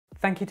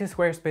Thank you to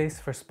Squarespace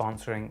for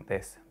sponsoring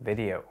this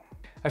video.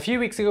 A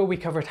few weeks ago, we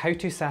covered how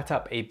to set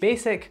up a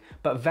basic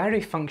but very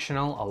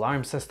functional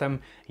alarm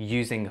system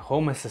using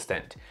Home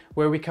Assistant,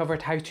 where we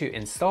covered how to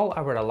install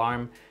our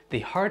alarm, the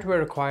hardware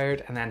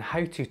required, and then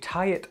how to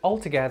tie it all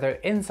together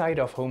inside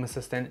of Home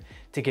Assistant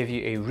to give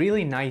you a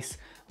really nice,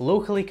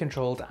 locally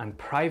controlled and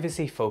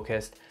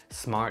privacy-focused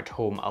smart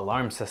home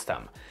alarm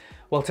system.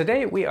 Well,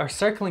 today we are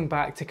circling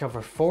back to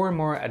cover 4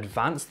 more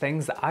advanced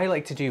things that I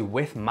like to do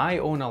with my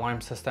own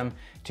alarm system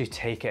to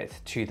take it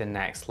to the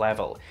next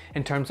level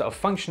in terms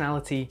of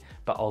functionality,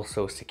 but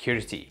also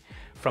security.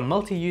 From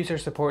multi-user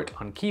support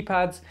on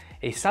keypads,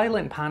 a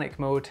silent panic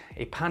mode,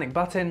 a panic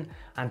button,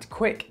 and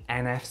quick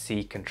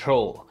NFC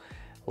control.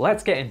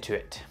 Let's get into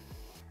it.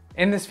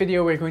 In this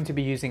video, we're going to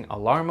be using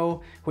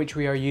Alarmo, which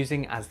we are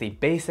using as the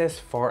basis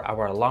for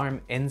our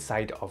alarm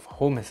inside of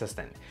Home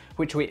Assistant,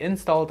 which we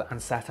installed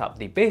and set up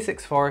the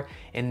basics for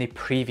in the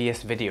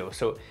previous video.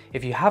 So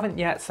if you haven't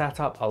yet set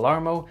up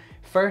Alarmo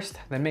first,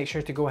 then make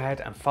sure to go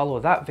ahead and follow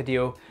that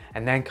video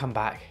and then come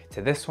back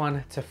to this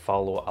one to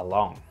follow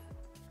along.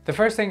 The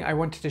first thing I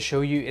wanted to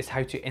show you is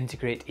how to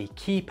integrate a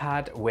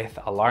keypad with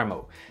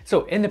Alarmo.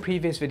 So in the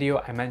previous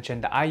video, I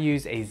mentioned that I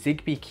use a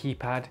Zigbee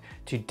keypad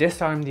to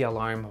disarm the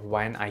alarm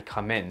when I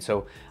come in.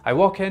 So I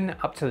walk in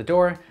up to the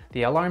door,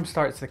 the alarm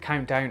starts the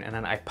countdown, and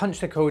then I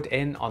punch the code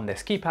in on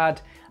this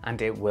keypad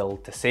and it will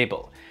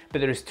disable.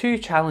 But there's 2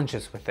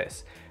 challenges with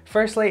this.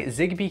 Firstly,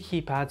 Zigbee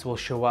keypads will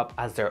show up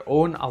as their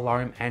own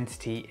alarm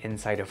entity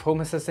inside of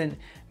Home Assistant,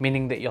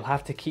 meaning that you'll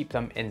have to keep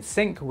them in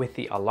sync with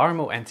the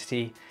Alarmo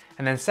entity.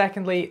 And then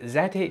secondly,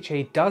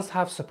 ZHA does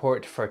have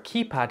support for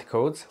keypad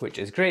codes, which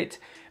is great,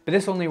 but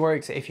this only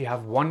works if you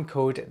have one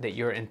code that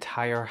your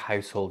entire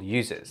household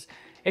uses.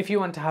 If you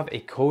want to have a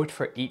code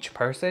for each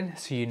person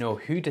so you know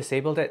who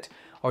disabled it,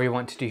 or you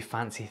want to do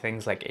fancy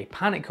things like a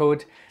panic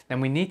code,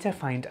 then we need to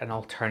find an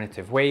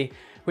alternative way,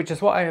 which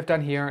is what I have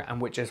done here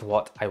and which is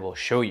what I will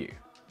show you.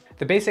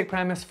 The basic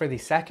premise for the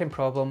second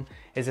problem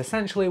is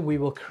essentially we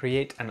will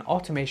create an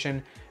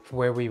automation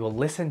where we will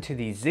listen to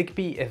the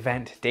Zigbee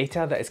event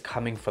data that is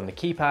coming from the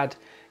keypad,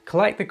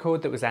 collect the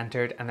code that was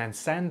entered, and then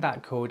send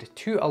that code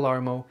to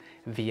Alarmo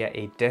via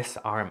a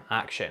disarm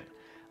action.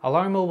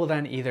 Alarmo will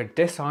then either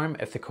disarm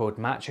if the code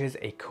matches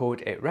a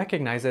code it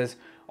recognizes,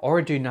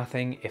 or do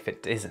nothing if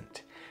it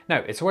isn't. Now,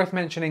 it's worth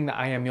mentioning that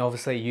I am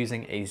obviously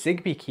using a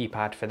Zigbee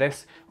keypad for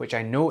this, which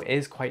I know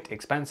is quite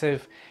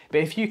expensive, but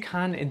if you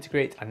can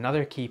integrate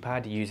another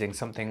keypad using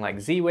something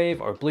like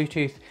Z-Wave or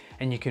Bluetooth,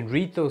 and you can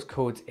read those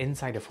codes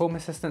inside of Home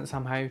Assistant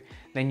somehow,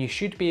 then you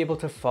should be able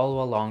to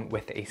follow along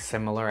with a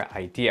similar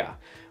idea.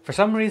 For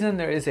some reason,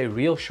 there is a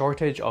real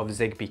shortage of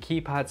Zigbee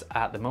keypads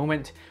at the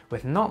moment,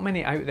 with not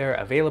many out there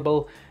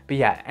available, but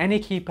yeah, any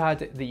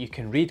keypad that you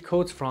can read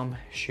codes from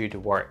should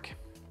work.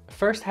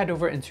 First, head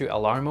over into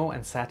Alarmo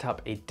and set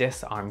up a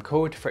disarm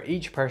code for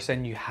each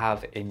person you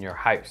have in your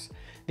house.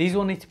 These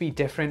will need to be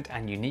different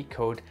and unique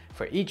code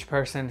for each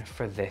person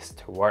for this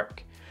to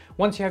work.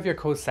 Once you have your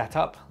code set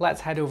up, let's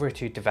head over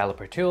to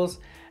Developer Tools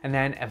and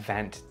then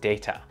Event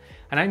Data.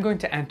 And I'm going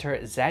to enter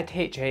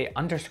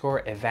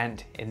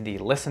ZHA_event in the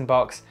listen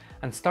box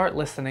and start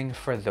listening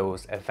for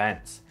those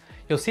events.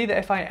 You'll see that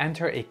if I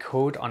enter a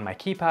code on my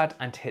keypad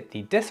and hit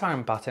the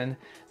disarm button,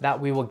 that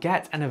we will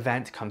get an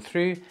event come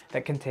through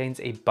that contains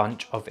a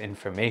bunch of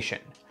information.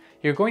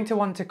 You're going to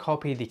want to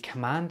copy the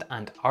command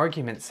and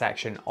argument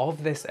section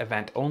of this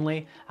event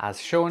only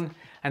as shown,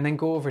 and then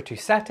go over to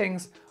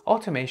Settings,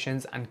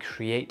 Automations, and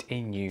create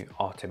a new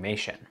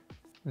automation.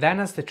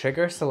 Then as the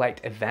trigger,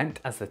 select event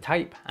as the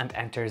type and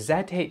enter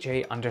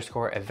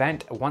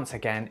ZHA_event once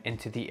again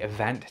into the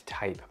event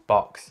type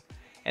box.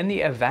 In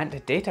the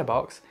event data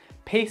box,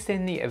 paste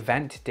in the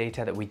event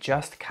data that we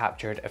just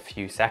captured a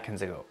few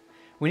seconds ago.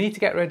 We need to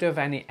get rid of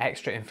any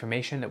extra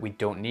information that we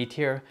don't need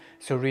here,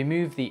 so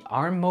remove the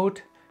ARM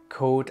mode,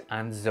 code,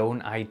 and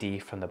zone ID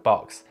from the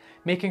box,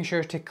 making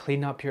sure to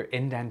clean up your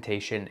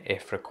indentation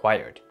if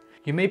required.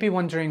 You may be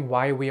wondering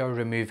why we are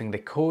removing the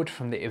code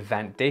from the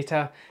event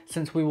data,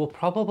 since we will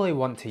probably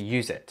want to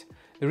use it.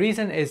 The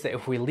reason is that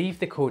if we leave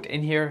the code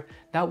in here,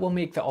 that will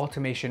make the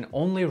automation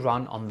only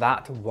run on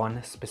that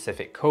one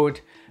specific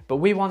code, but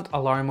we want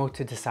Alarmo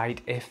to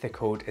decide if the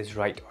code is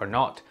right or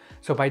not.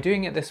 So by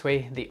doing it this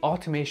way, the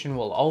automation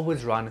will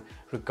always run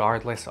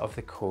regardless of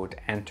the code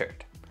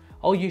entered.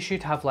 All you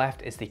should have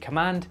left is the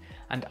command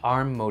and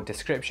ARM mode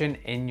description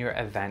in your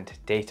event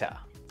data.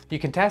 You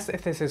can test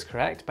if this is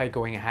correct by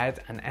going ahead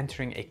and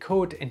entering a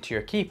code into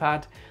your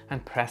keypad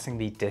and pressing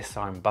the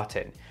disarm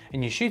button,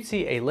 and you should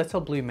see a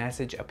little blue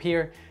message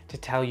appear to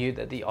tell you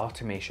that the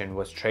automation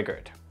was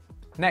triggered.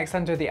 Next,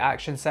 under the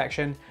action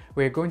section,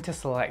 we're going to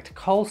select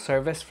Call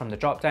Service from the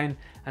dropdown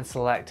and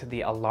select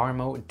the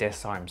Alarmo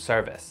Disarm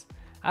Service.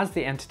 As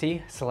the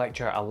entity, select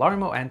your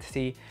Alarmo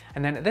entity,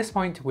 and then at this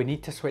point we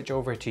need to switch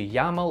over to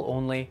YAML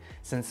only,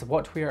 since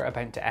what we are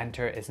about to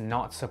enter is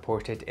not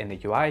supported in the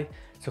UI,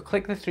 so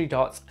click the 3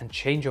 dots and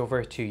change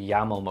over to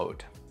YAML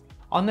mode.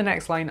 On the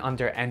next line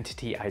under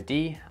Entity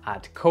ID,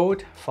 add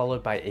code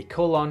followed by a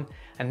colon,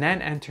 and then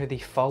enter the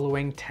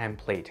following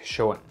template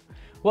shown.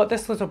 What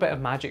this little bit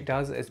of magic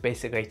does is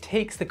basically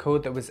takes the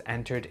code that was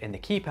entered in the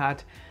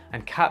keypad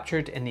and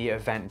captured in the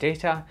event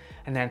data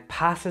and then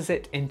passes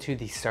it into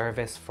the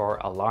service for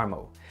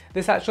Alarmo.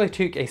 This actually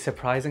took a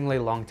surprisingly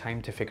long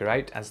time to figure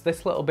out, as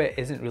this little bit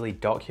isn't really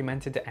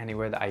documented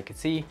anywhere that I could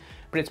see,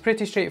 but it's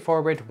pretty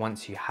straightforward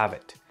once you have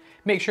it.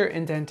 Make sure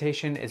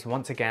indentation is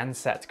once again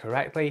set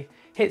correctly,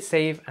 hit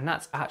save, and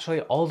that's actually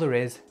all there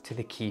is to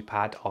the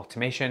keypad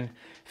automation.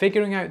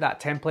 Figuring out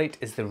that template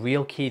is the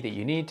real key that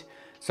you need.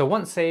 So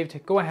once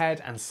saved, go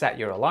ahead and set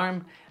your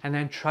alarm and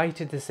then try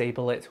to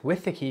disable it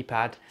with the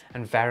keypad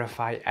and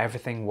verify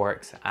everything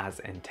works as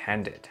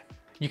intended.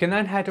 You can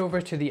then head over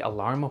to the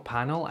Alarmo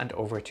panel and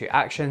over to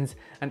Actions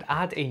and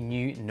add a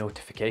new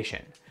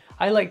notification.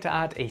 I like to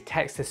add a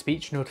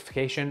text-to-speech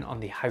notification on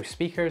the house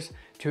speakers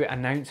to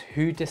announce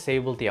who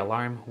disabled the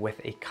alarm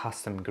with a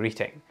custom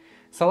greeting.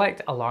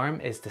 Select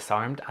Alarm is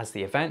disarmed as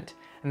the event,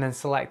 and then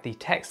select the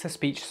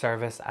text-to-speech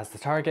service as the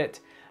target,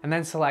 and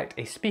then select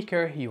a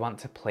speaker you want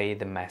to play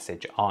the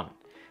message on.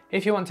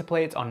 If you want to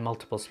play it on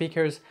multiple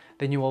speakers,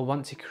 then you will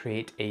want to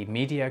create a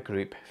media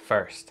group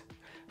first.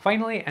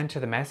 Finally, enter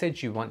the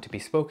message you want to be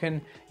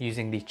spoken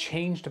using the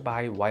changed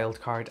by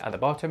wildcard at the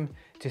bottom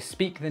to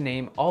speak the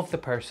name of the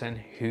person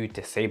who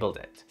disabled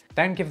it.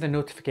 Then give the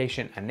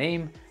notification a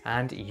name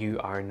and you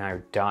are now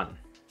done.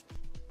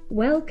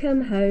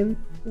 Welcome home,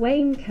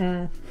 Wayne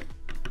Kerr.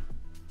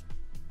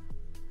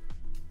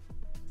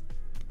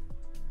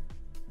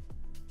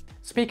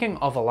 Speaking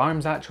of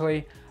alarms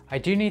actually, I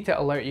do need to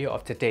alert you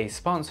of today's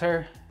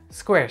sponsor,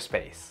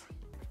 Squarespace.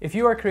 If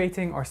you are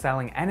creating or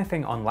selling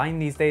anything online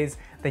these days,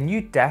 then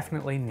you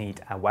definitely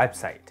need a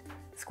website.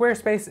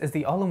 Squarespace is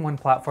the all-in-one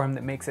platform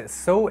that makes it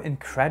so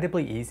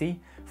incredibly easy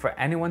for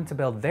anyone to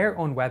build their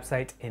own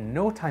website in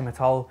no time at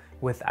all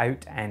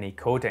without any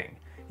coding.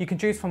 You can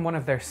choose from one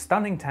of their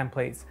stunning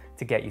templates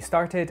to get you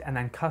started and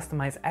then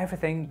customize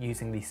everything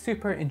using the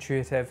super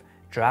intuitive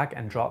drag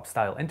and drop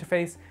style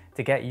interface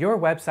to get your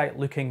website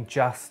looking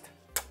just...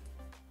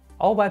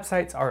 All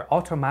websites are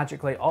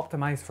auto-magically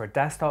optimized for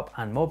desktop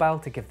and mobile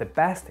to give the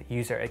best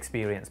user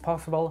experience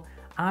possible,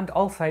 and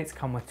all sites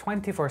come with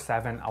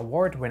 24/7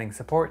 award-winning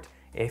support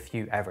if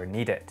you ever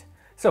need it.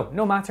 So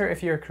no matter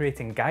if you're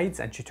creating guides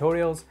and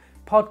tutorials,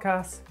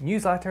 podcasts,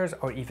 newsletters,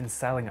 or even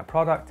selling a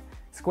product,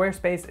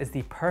 Squarespace is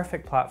the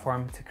perfect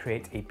platform to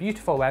create a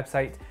beautiful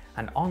website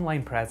and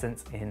online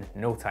presence in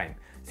no time,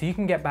 so you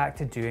can get back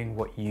to doing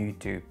what you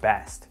do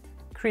best,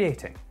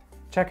 creating.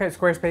 Check out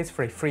Squarespace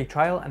for a free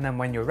trial, and then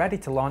when you're ready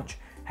to launch,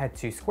 head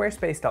to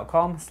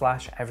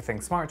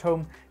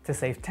squarespace.com/everythingsmarthome to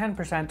save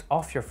 10%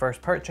 off your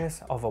first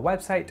purchase of a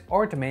website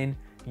or domain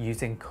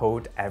using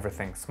code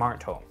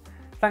EverythingSmartHome.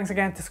 Thanks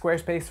again to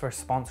Squarespace for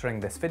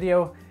sponsoring this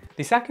video.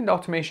 The second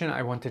automation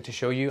I wanted to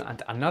show you,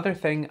 and another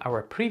thing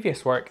our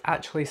previous work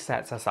actually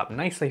sets us up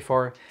nicely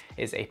for,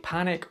 is a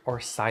panic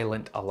or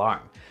silent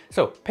alarm.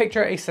 So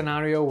picture a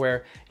scenario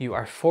where you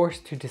are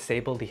forced to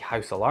disable the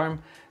house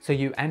alarm, so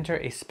you enter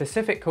a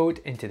specific code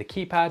into the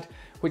keypad,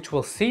 which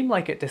will seem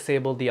like it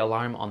disabled the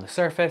alarm on the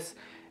surface,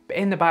 but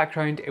in the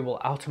background it will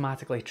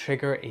automatically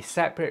trigger a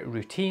separate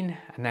routine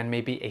and then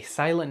maybe a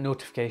silent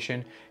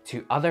notification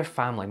to other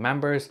family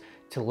members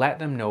to let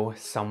them know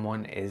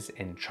someone is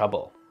in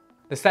trouble.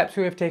 The steps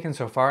we have taken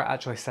so far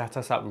actually set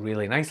us up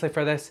really nicely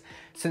for this,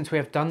 since we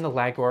have done the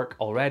legwork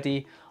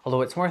already,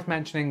 although it's worth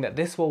mentioning that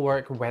this will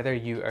work whether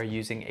you are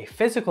using a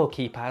physical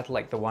keypad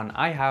like the one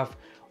I have,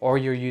 or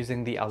you're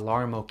using the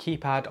Alarmo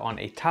keypad on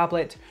a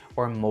tablet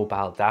or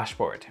mobile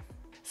dashboard.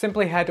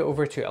 Simply head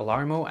over to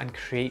Alarmo and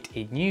create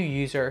a new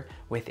user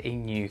with a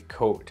new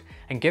code,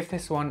 and give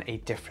this one a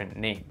different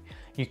name.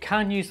 You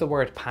can use the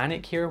word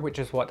panic here, which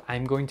is what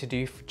I'm going to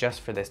do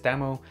just for this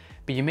demo,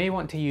 but you may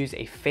want to use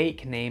a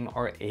fake name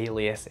or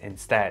alias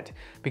instead,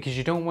 because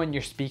you don't want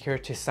your speaker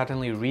to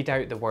suddenly read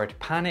out the word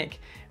panic,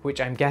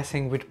 which I'm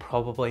guessing would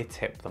probably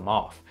tip them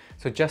off.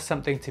 So just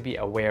something to be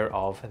aware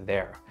of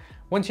there.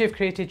 Once you've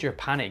created your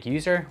panic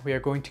user, we are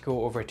going to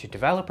go over to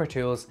Developer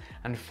Tools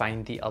and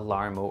find the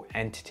Alarmo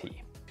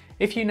entity.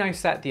 If you now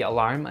set the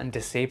alarm and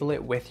disable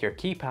it with your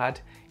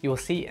keypad, you will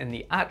see in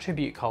the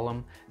attribute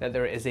column that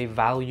there is a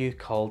value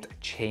called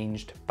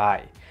changed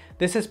by.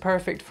 This is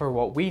perfect for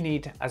what we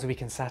need, as we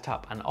can set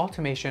up an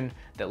automation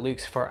that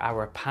looks for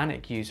our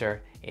panic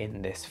user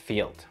in this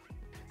field.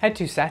 Head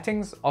to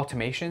Settings,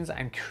 Automations,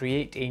 and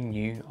create a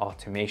new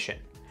automation.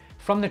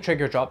 From the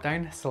trigger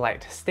dropdown,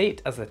 select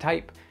State as the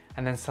type,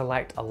 and then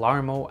select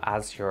Alarmo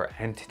as your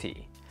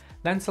entity.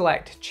 Then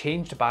select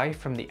Changed By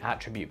from the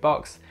attribute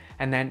box,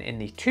 and then in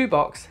the To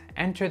box,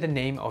 enter the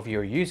name of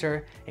your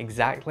user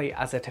exactly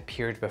as it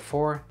appeared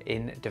before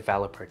in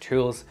Developer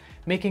Tools,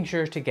 making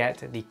sure to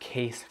get the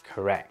case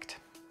correct.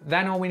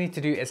 Then all we need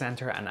to do is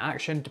enter an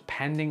action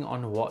depending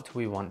on what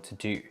we want to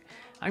do.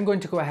 I'm going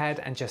to go ahead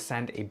and just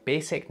send a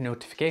basic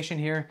notification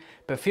here,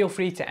 but feel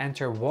free to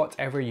enter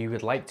whatever you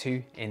would like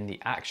to in the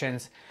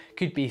actions.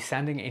 Could be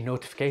sending a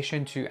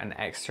notification to an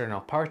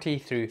external party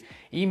through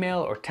email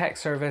or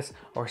text service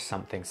or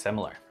something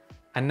similar.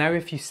 And now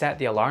if you set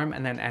the alarm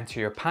and then enter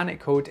your panic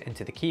code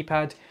into the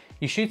keypad,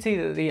 you should see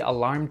that the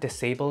alarm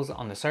disables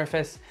on the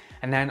surface,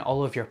 and then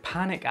all of your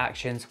panic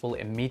actions will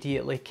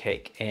immediately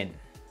kick in.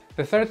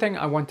 The third thing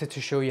I wanted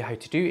to show you how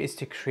to do is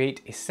to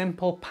create a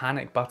simple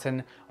panic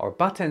button or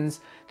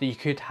buttons that you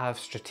could have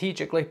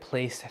strategically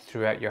placed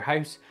throughout your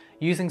house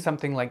using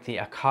something like the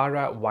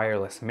Aqara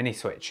wireless mini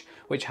switch,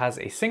 which has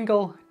a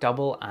single,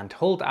 double and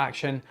hold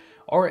action,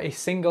 or a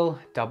single,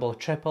 double,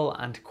 triple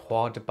and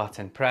quad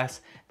button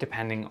press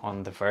depending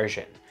on the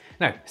version.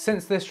 Now,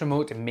 since this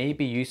remote may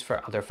be used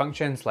for other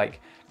functions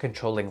like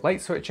controlling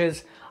light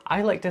switches,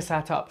 I like to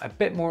set up a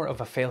bit more of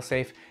a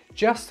failsafe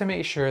just to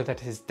make sure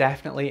that it is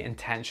definitely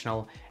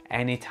intentional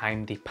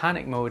anytime the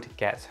panic mode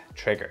gets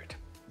triggered.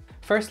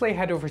 Firstly,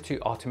 head over to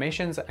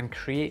automations and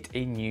create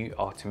a new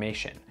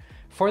automation.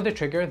 For the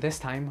trigger this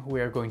time,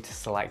 we are going to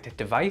select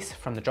device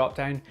from the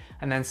dropdown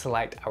and then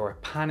select our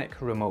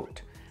panic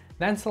remote.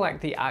 Then select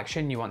the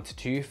action you want to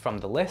do from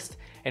the list.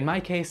 In my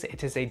case,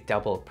 it is a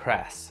double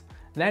press.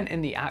 Then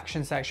in the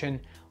action section,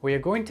 we are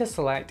going to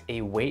select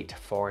a wait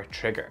for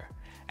trigger.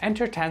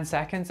 Enter 10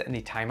 seconds in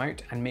the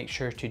timeout and make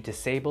sure to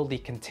disable the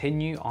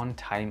continue on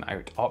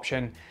timeout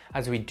option,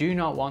 as we do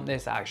not want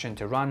this action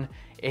to run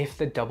if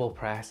the double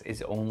press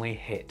is only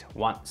hit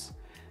once.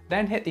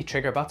 Then hit the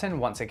trigger button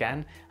once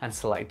again and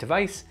select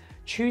device,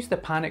 choose the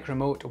panic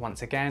remote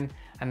once again,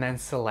 and then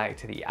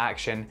select the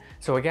action.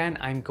 So again,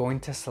 I'm going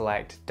to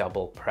select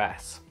double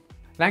press.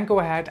 Then go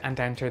ahead and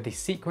enter the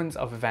sequence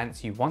of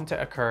events you want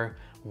to occur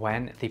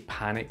when the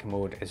panic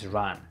mode is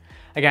run.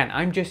 Again,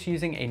 I'm just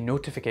using a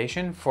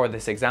notification for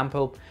this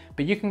example,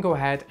 but you can go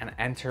ahead and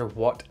enter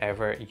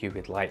whatever you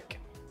would like.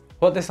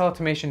 What this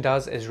automation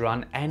does is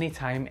run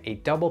anytime a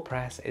double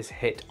press is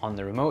hit on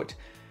the remote,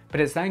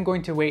 but it's then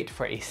going to wait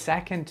for a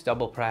second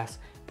double press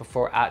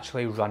before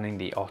actually running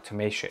the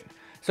automation.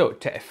 So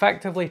to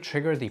effectively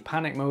trigger the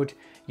panic mode,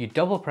 you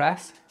double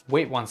press,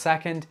 wait 1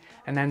 second,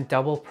 and then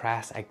double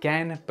press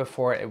again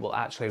before it will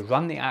actually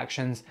run the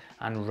actions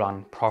and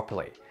run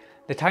properly.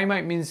 The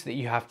timeout means that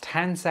you have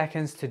 10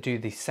 seconds to do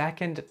the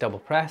second double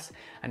press,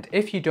 and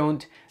if you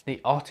don't, the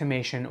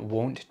automation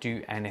won't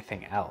do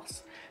anything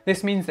else.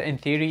 This means that in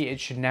theory it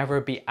should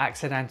never be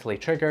accidentally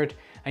triggered,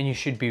 and you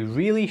should be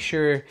really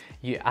sure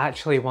you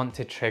actually want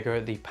to trigger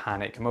the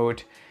panic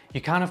mode.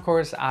 You can of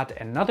course add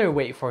another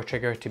wait for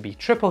trigger to be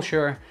triple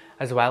sure,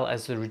 as well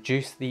as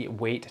reduce the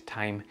wait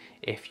time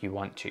if you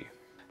want to.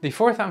 The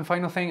fourth and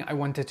final thing I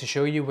wanted to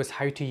show you was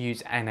how to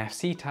use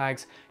NFC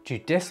tags to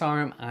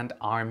disarm and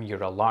arm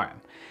your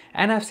alarm.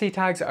 NFC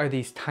tags are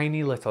these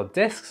tiny little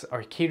discs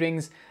or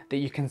keyrings that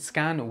you can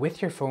scan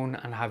with your phone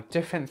and have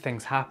different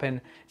things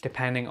happen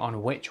depending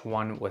on which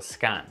one was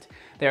scanned.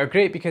 They are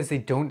great because they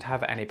don't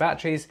have any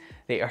batteries,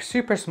 they are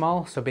super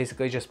small, so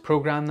basically just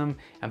program them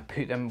and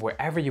put them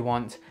wherever you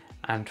want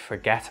and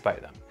forget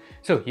about them.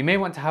 So you may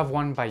want to have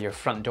one by your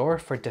front door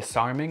for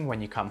disarming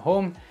when you come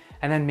home,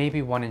 and then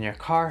maybe one in your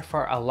car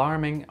for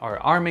alarming or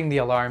arming the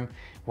alarm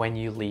when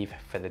you leave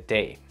for the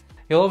day.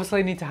 You'll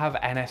obviously need to have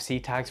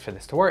NFC tags for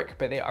this to work,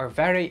 but they are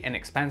very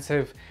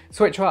inexpensive.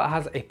 SwitchBot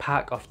has a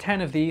pack of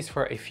 10 of these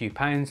for a few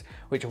pounds,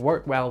 which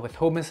work well with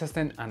Home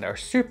Assistant and are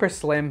super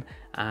slim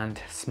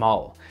and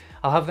small.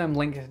 I'll have them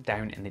linked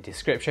down in the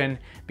description,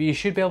 but you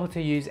should be able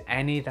to use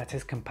any that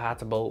is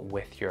compatible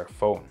with your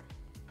phone.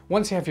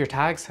 Once you have your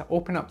tags,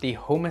 open up the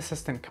Home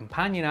Assistant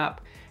companion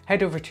app,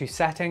 head over to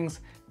settings,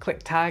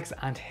 click tags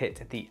and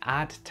hit the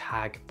add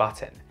tag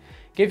button.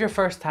 Give your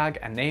first tag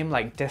a name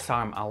like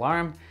disarm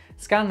alarm,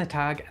 scan the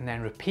tag and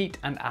then repeat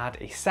and add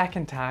a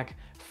second tag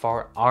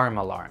for arm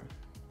alarm.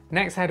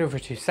 Next head over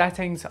to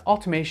settings,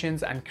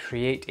 automations and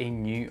create a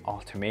new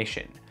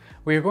automation.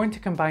 We are going to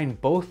combine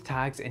both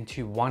tags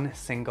into one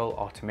single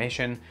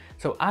automation,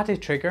 so add a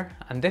trigger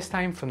and this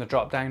time from the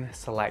dropdown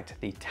select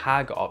the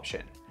tag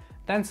option.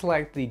 Then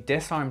select the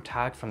disarm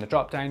tag from the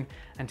dropdown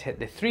and hit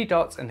the 3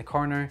 dots in the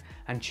corner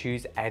and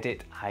choose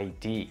edit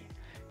ID.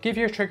 Give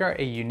your trigger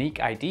a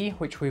unique ID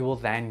which we will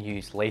then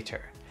use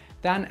later.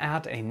 Then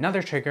add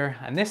another trigger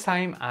and this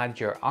time add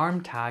your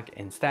arm tag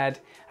instead,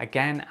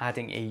 again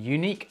adding a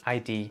unique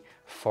ID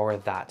for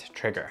that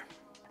trigger.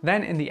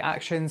 Then in the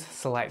actions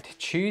select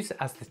choose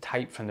as the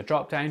type from the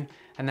dropdown,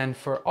 and then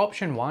for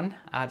option 1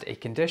 add a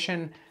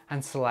condition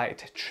and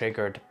select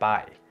triggered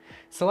by.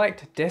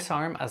 Select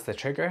disarm as the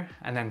trigger,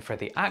 and then for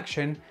the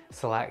action,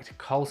 select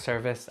call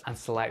service and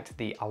select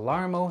the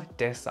Alarmo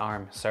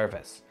disarm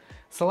service.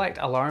 Select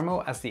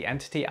Alarmo as the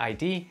entity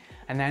ID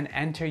and then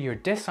enter your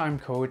disarm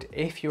code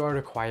if you are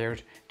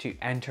required to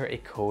enter a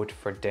code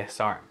for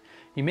disarm.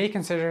 You may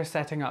consider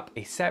setting up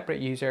a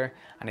separate user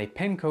and a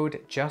PIN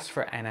code just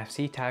for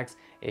NFC tags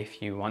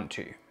if you want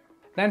to.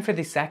 Then for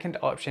the second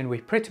option,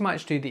 we pretty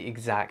much do the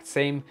exact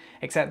same,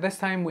 except this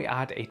time we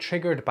add a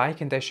triggered by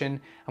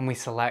condition and we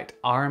select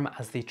arm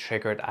as the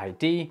triggered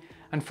ID,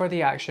 and for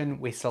the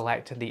action we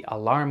select the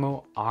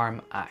Alarmo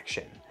arm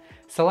action.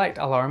 Select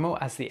Alarmo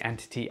as the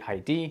entity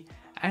ID,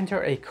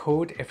 enter a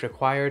code if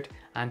required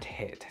and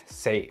hit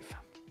save.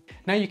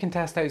 Now you can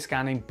test out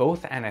scanning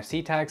both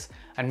NFC tags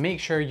and make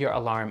sure your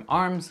alarm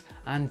arms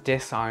and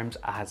disarms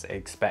as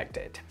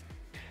expected.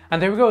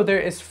 And there we go, there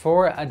is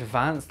 4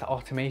 advanced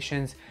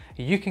automations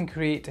you can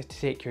create to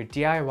take your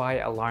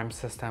DIY alarm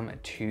system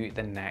to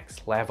the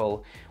next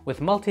level, with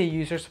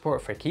multi-user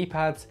support for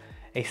keypads,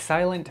 a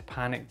silent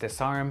panic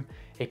disarm,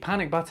 a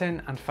panic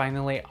button, and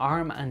finally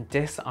arm and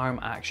disarm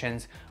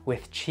actions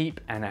with cheap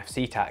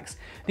NFC tags.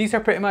 These are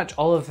pretty much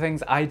all of the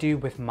things I do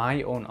with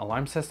my own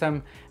alarm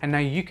system, and now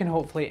you can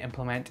hopefully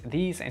implement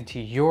these into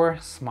your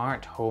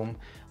smart home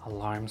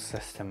alarm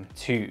system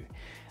too.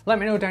 Let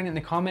me know down in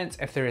the comments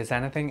if there is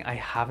anything I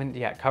haven't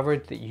yet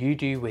covered that you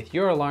do with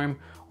your alarm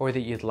or that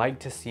you'd like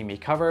to see me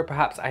cover.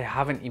 Perhaps I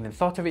haven't even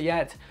thought of it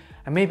yet,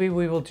 and maybe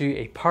we will do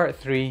a part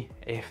 3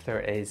 if there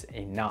is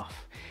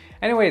enough.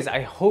 Anyways,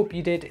 I hope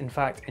you did in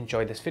fact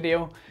enjoy this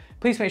video.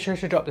 Please make sure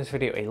to drop this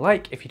video a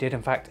like if you did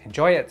in fact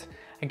enjoy it,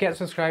 and get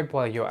subscribed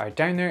while you are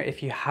down there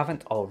if you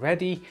haven't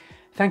already.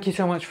 Thank you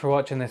so much for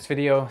watching this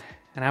video,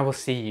 and I will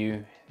see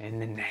you in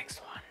the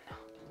next one.